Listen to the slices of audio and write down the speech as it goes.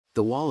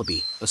The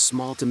wallaby, a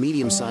small to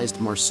medium-sized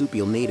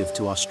marsupial native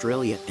to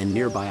Australia and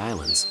nearby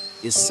islands,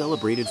 is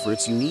celebrated for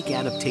its unique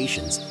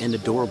adaptations and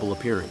adorable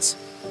appearance.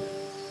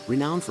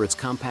 Renowned for its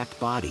compact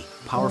body,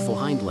 powerful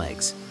hind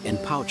legs, and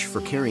pouch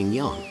for carrying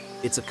young,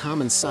 it's a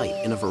common sight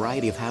in a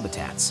variety of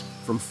habitats,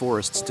 from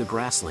forests to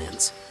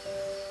grasslands.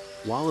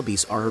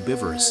 Wallabies are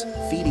herbivorous,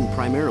 feeding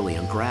primarily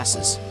on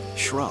grasses,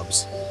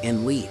 shrubs,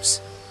 and leaves.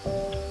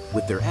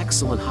 With their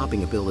excellent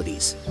hopping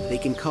abilities, they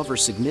can cover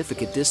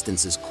significant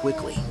distances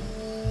quickly.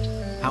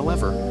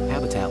 However,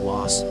 habitat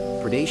loss,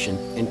 predation,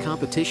 and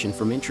competition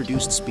from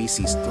introduced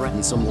species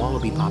threaten some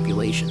wallaby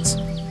populations.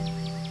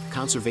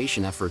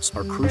 Conservation efforts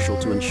are crucial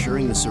to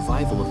ensuring the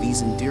survival of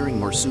these endearing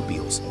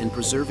marsupials and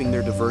preserving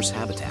their diverse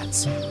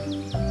habitats.